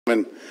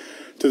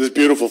to this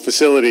beautiful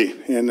facility,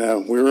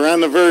 and we were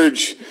on the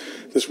verge.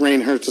 This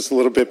rain hurts us a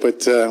little bit,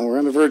 but we're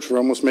on the verge. We're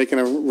almost making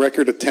a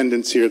record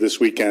attendance here this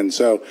weekend.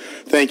 So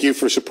thank you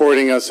for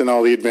supporting us and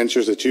all the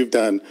adventures that you've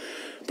done.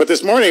 But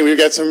this morning we've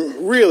got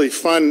some really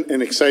fun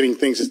and exciting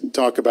things to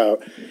talk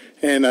about.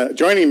 And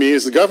joining me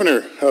is the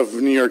governor of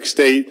New York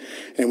State,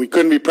 and we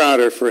couldn't be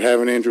prouder for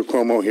having Andrew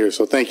Cuomo here.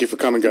 So thank you for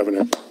coming,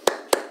 Governor.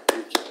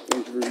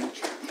 Thank you very much.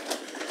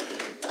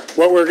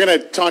 What we're going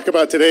to talk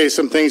about today is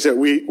some things that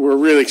we're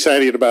really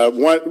excited about.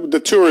 The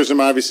tourism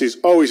obviously is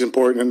always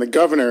important, and the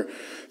governor,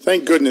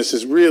 thank goodness,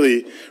 has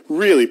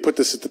really put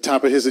this at the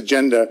top of his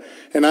agenda.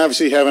 And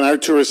obviously having our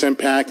tourist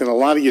impact, and a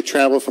lot of you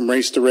travel from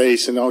race to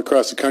race and all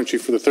across the country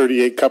for the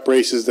 38 Cup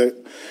races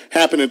that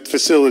happen at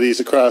facilities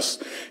across,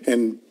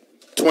 and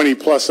 20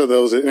 plus of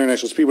those at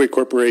International Speedway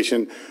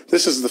Corporation.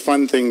 This is the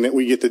fun thing that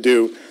we get to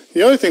do.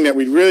 The other thing that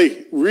we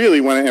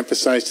really want to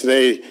emphasize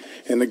today,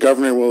 and the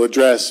governor will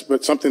address,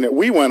 but something that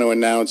we want to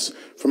announce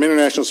from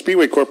International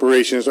Speedway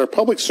Corporation is our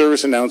public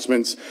service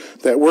announcements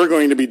that we're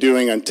going to be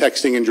doing on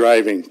texting and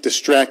driving,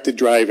 distracted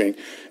driving.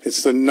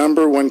 It's the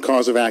 #1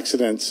 cause of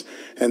accidents,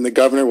 and the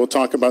governor will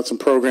talk about some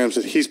programs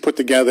that he's put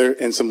together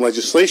and some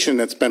legislation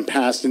that's been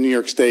passed in New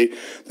York State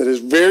that is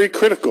very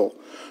critical.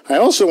 I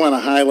also want to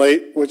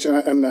highlight,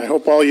 and I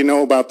hope all you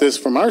know about this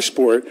from our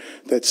sport,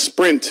 that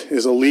Sprint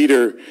is a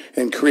leader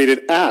and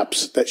created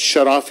apps that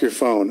shut off your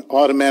phone,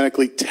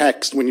 automatically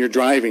text when you're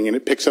driving, and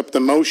it picks up the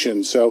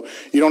motion. So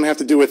you don't have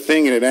to do a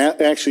thing, and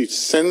it actually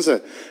sends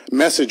a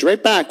message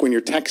right back when you're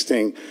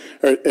texting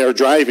or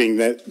driving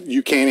that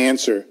you can't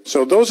answer.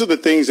 So those are the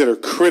things that are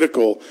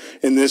critical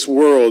in this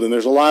world, and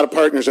there's a lot of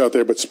partners out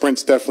there, but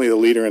Sprint's definitely the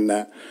leader in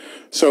that.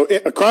 So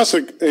across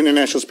the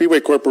International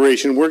Speedway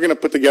Corporation, we're going to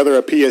put together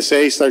a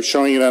PSA, start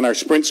showing it on our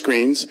Sprint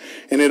screens,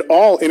 and at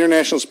all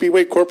International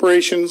Speedway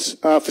Corporation's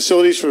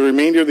facilities for the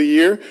remainder of the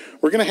year,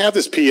 we're going to have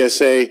this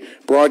PSA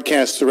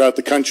broadcast throughout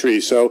the country.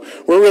 So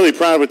we're really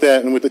proud with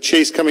that, and with the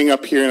chase coming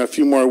up here in a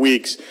few more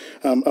weeks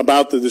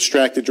about the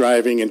distracted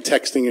driving and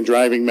texting and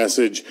driving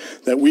message,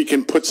 that we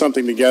can put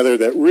something together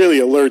that really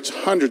alerts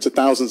hundreds of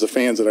thousands of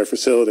fans at our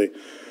facility.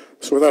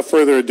 So without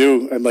further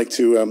ado, I'd like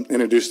to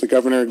introduce the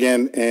governor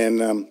again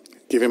and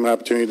give him an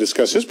opportunity to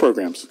discuss his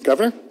programs.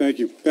 Governor? Thank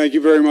you. Thank you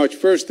very much.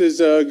 First, as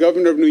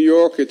Governor of New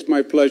York, it's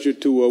my pleasure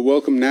to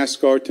welcome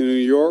NASCAR to New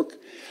York.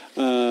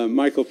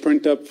 Michael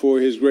Printup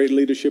for his great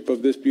leadership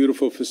of this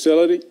beautiful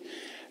facility.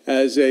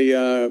 As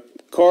a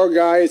car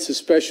guy, it's a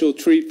special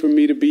treat for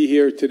me to be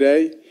here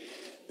today.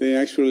 They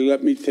actually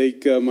let me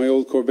take my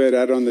old Corvette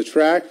out on the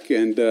track,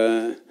 and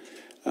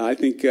I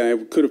think I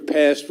could have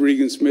passed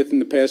Regan Smith in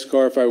the pace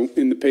car if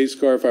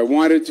I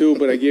wanted to,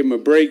 but I gave him a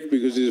break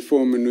because he's a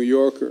former New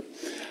Yorker.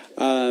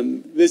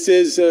 This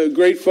is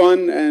great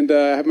fun, and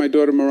I have my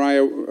daughter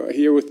Mariah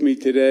here with me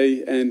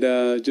today, and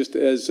just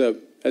as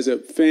a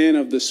fan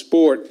of the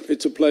sport,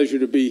 it's a pleasure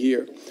to be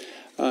here.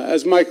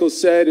 As Michael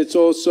said, it's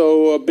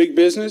also a big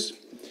business,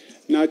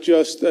 not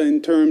just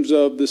in terms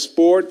of the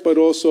sport, but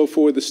also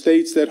for the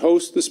states that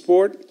host the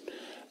sport.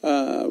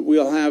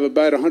 We'll have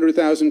about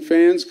 100,000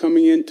 fans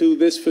coming into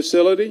this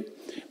facility,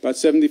 about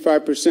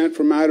 75%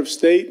 from out of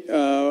state.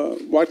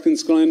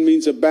 Watkins Glen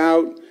means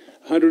about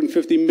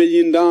 $150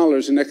 million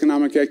in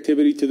economic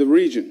activity to the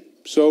region.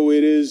 So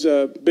it is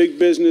a big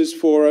business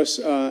for us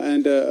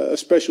and a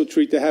special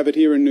treat to have it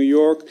here in New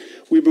York.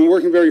 We've been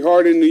working very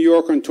hard in New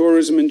York on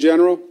tourism in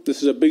general.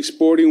 This is a big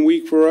sporting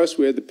week for us.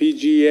 We had the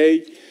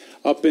PGA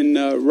up in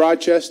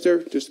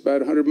Rochester, just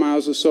about 100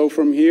 miles or so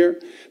from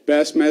here.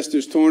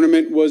 Bassmasters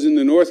tournament was in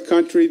the North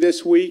Country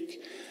this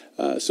week.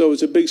 So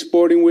it's a big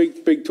sporting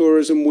week, big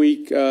tourism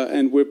week,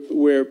 and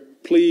we're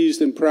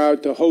pleased and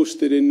proud to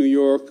host it in New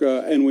York,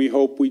 and we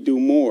hope we do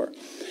more.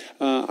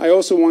 I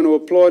also want to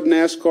applaud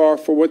NASCAR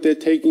for what they're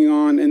taking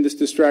on in this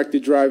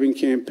distracted driving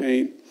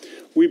campaign.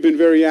 We've been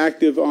very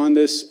active on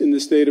this in the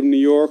state of New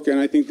York, and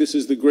I think this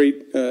is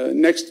the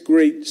next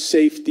great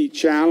safety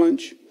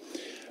challenge.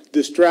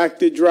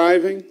 Distracted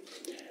driving,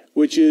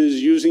 which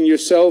is using your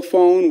cell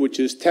phone, which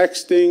is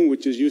texting,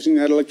 which is using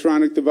that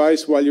electronic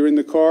device while you're in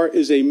the car,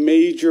 is a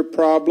major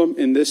problem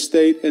in this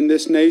state and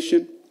this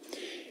nation.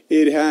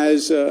 It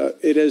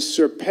has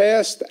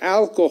surpassed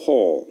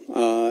alcohol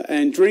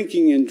and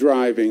drinking and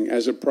driving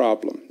as a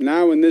problem.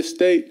 Now in this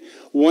state,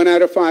 1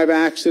 out of 5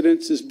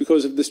 accidents is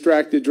because of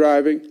distracted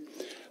driving.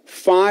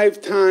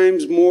 5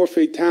 times more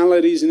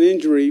fatalities and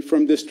injury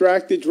from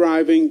distracted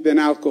driving than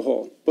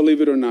alcohol,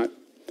 believe it or not.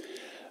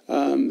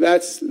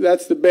 That's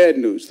the bad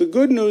news. The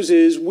good news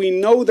is we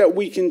know that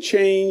we can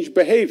change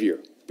behavior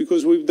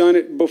because we've done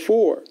it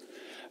before.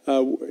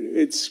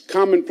 It's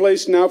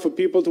commonplace now for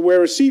people to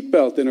wear a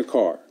seatbelt in a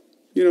car.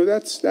 You know,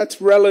 that's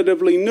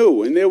relatively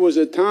new. And there was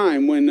a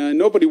time when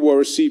nobody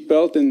wore a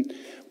seatbelt, and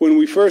when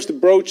we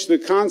first broached the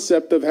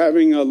concept of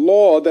having a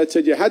law that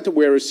said you had to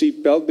wear a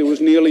seatbelt, there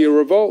was nearly a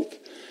revolt.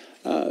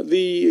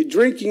 The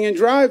drinking and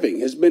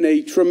driving has been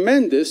a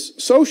tremendous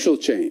social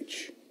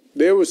change.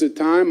 There was a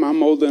time,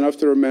 I'm old enough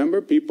to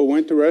remember, people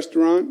went to a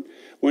restaurant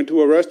went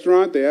to a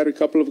restaurant, they had a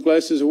couple of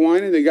glasses of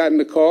wine, and they got in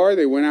the car,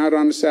 they went out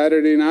on a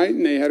Saturday night,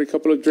 and they had a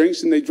couple of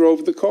drinks, and they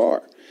drove the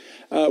car.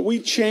 We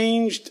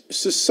changed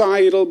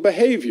societal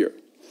behavior.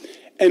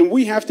 And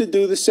we have to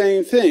do the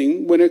same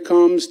thing when it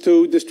comes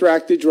to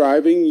distracted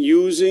driving,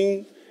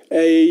 using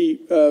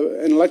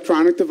an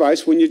electronic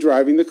device when you're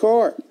driving the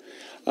car.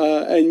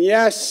 And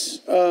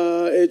yes,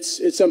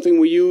 it's something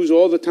we use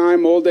all the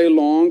time, all day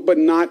long, but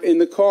not in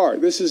the car.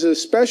 This is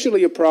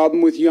especially a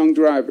problem with young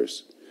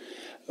drivers.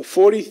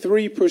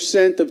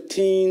 43% of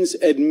teens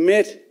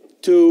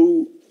admit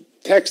to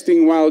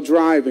texting while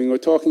driving or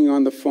talking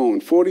on the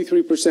phone.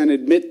 43%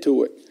 admit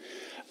to it.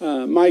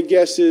 My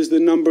guess is the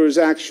number is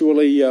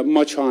actually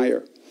much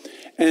higher.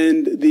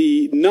 And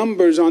the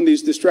numbers on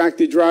these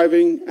distracted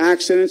driving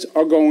accidents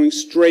are going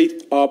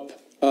straight up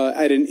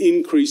at an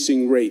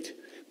increasing rate.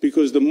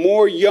 Because the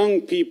more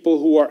young people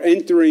who are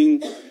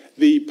entering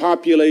the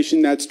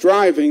population that's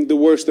driving, the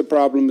worse the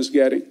problem is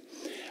getting.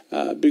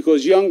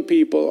 Because young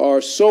people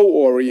are so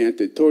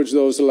oriented towards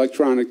those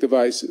electronic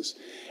devices.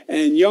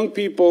 And young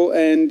people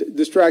and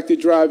distracted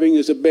driving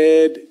is a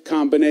bad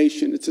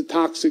combination. It's a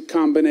toxic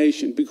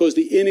combination because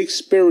the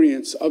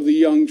inexperience of the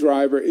young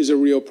driver is a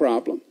real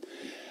problem.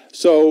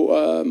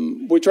 So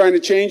we're trying to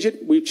change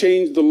it. We've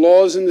changed the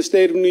laws in the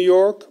state of New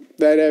York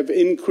that have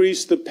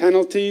increased the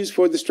penalties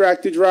for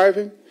distracted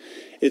driving.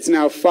 It's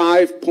now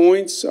 5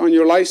 points on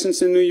your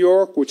license in New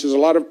York, which is a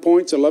lot of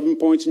points, 11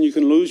 points, and you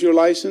can lose your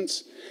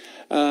license.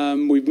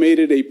 We've made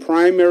it a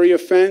primary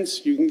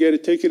offense. You can get a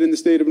ticket in the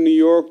state of New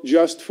York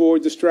just for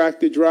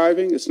distracted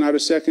driving. It's not a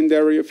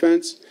secondary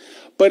offense.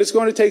 But it's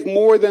going to take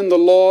more than the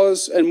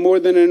laws and more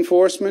than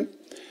enforcement.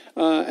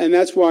 And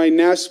that's why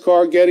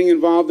NASCAR getting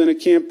involved in a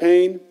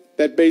campaign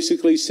that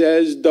basically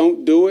says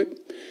don't do it.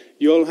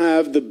 You'll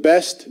have the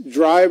best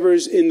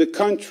drivers in the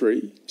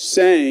country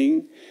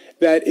saying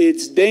that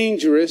it's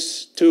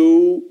dangerous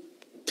to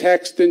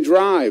text and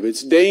drive.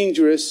 It's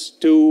dangerous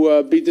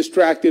to be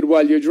distracted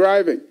while you're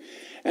driving.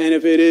 And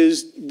if it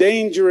is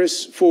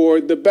dangerous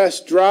for the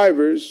best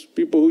drivers,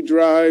 people who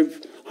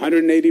drive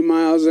 180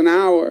 miles an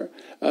hour,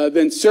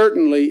 then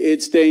certainly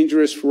it's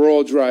dangerous for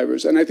all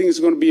drivers. And I think it's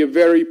going to be a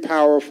very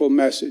powerful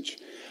message.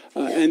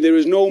 And there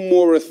is no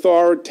more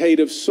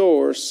authoritative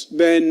source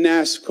than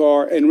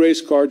NASCAR and race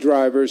car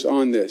drivers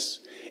on this.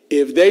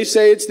 If they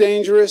say it's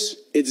dangerous,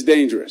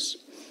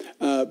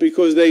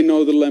 because they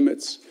know the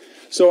limits.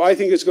 So I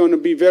think it's going to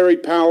be very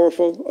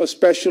powerful,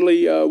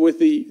 especially with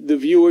the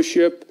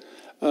viewership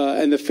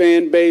and the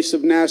fan base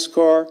of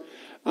NASCAR.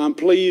 I'm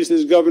pleased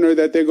as governor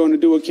that they're going to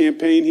do a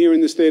campaign here in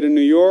the state of New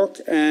York,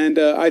 and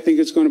I think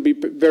it's going to be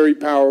very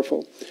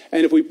powerful.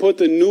 And if we put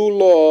the new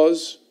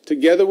laws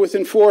together with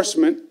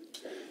enforcement,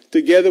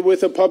 together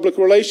with a public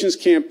relations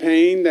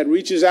campaign that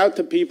reaches out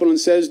to people and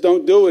says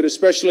don't do it,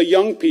 especially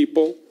young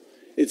people,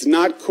 it's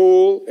not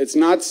cool, it's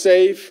not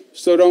safe,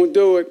 so don't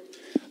do it,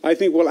 I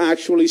think we'll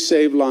actually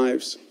save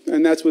lives.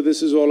 And that's what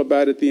this is all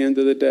about at the end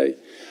of the day.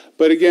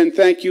 But again,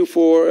 thank you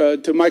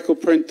to Michael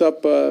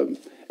Printup.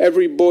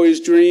 Every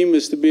boy's dream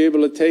is to be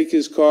able to take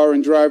his car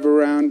and drive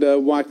around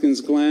Watkins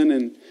Glen.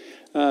 And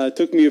it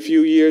took me a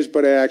few years,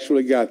 but I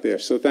actually got there.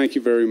 So thank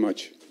you very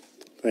much.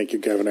 Thank you,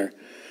 Governor.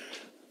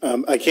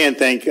 I can't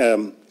thank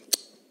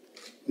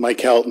Mike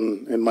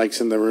Helton, and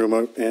Mike's in the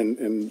room,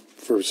 and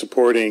for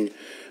supporting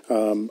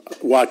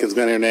Watkins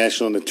Glen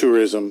International and the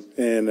tourism,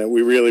 and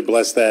we really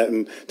bless that.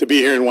 And to be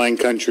here in wine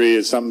country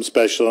is something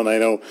special, and I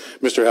know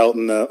Mr.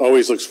 Helton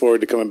always looks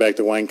forward to coming back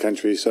to wine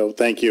country, so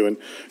thank you. And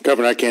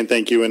Governor, I can't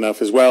thank you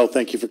enough as well.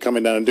 Thank you for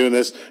coming down and doing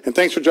this, and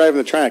thanks for driving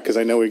the track, because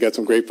I know we got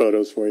some great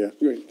photos for you.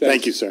 Great.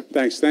 Thank you, sir.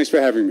 Thanks for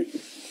having me.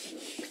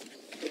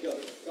 Governor,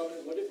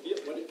 what did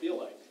it feel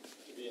like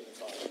to be in the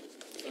car,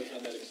 especially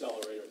on that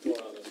accelerator,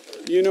 going on this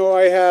curve? You know,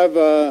 I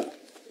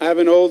have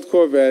an old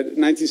Corvette,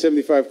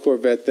 1975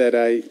 Corvette that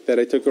I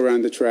took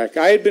around the track.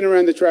 I had been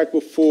around the track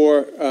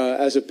before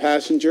as a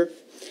passenger.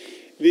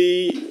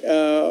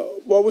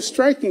 What was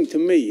striking to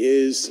me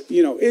is,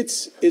 you know,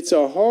 it's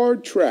a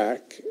hard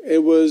track.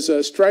 It was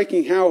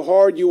striking how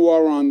hard you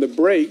are on the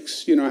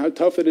brakes, you know, how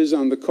tough it is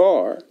on the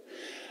car.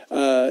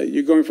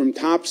 You're going from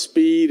top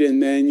speed,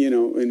 and then, you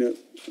know, in a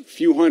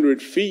few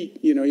hundred feet,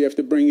 you know, you have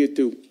to bring it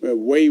to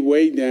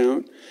way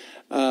down.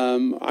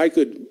 I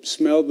could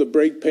smell the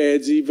brake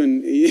pads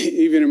even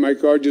in my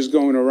car just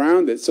going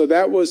around it. So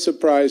that was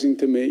surprising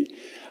to me.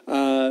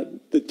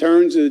 The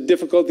turns, the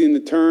difficulty in the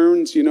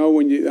turns, you know,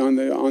 when you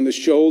on the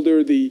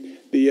shoulder,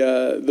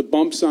 the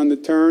bumps on the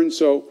turn.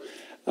 So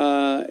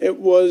it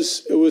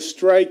was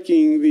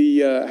striking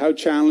how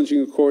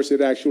challenging a course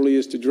it actually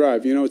is to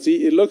drive. You know,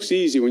 it looks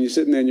easy when you're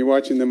sitting there and you're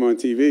watching them on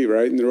TV,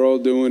 right? And they're all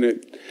doing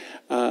it.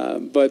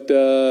 But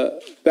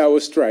that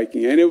was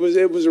striking, and it was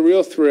a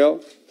real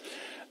thrill.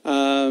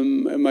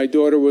 And my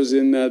daughter was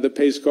in the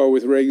pace car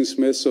with Reagan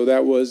Smith, so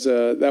that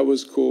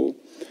was cool.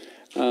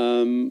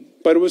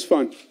 But it was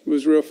fun. It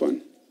was real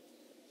fun.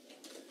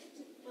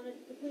 On a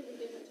completely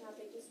different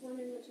topic, just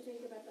wondering what you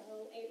think about the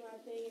whole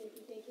A-Rod thing, and if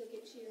you think you'll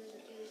get cheers or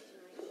views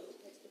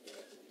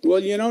tonight. Well,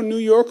 you know, New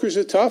Yorkers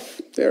are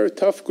tough. They're a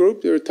tough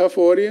group. They're a tough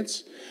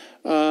audience.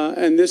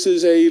 And this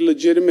is a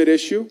legitimate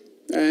issue,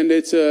 and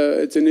it's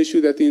an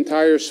issue that the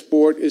entire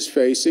sport is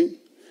facing.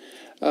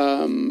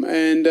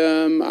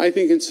 I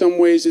think in some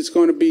ways it's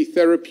going to be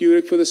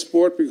therapeutic for the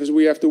sport because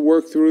we have to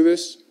work through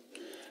this.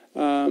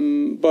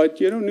 But,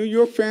 you know, New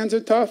York fans are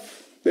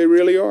tough. They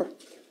really are.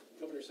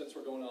 Governor, since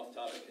we're going off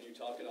topic, can you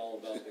talk at all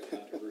about the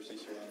controversy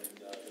surrounding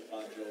the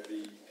Bon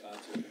Jovi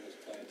concert that was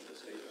planned at the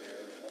State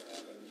Fair? What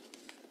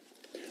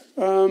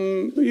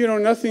happened? You know,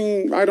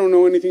 nothing, I don't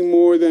know anything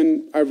more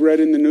than I've read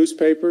in the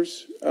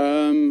newspapers.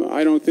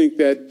 I don't think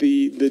that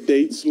the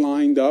dates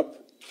lined up,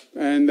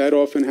 and that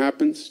often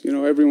happens. You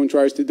know, everyone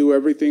tries to do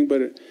everything,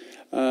 but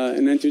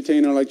an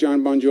entertainer like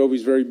John Bon Jovi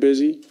is very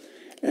busy.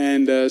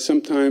 And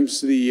sometimes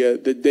the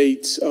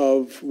dates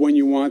of when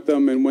you want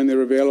them and when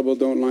they're available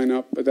don't line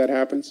up, but that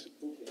happens.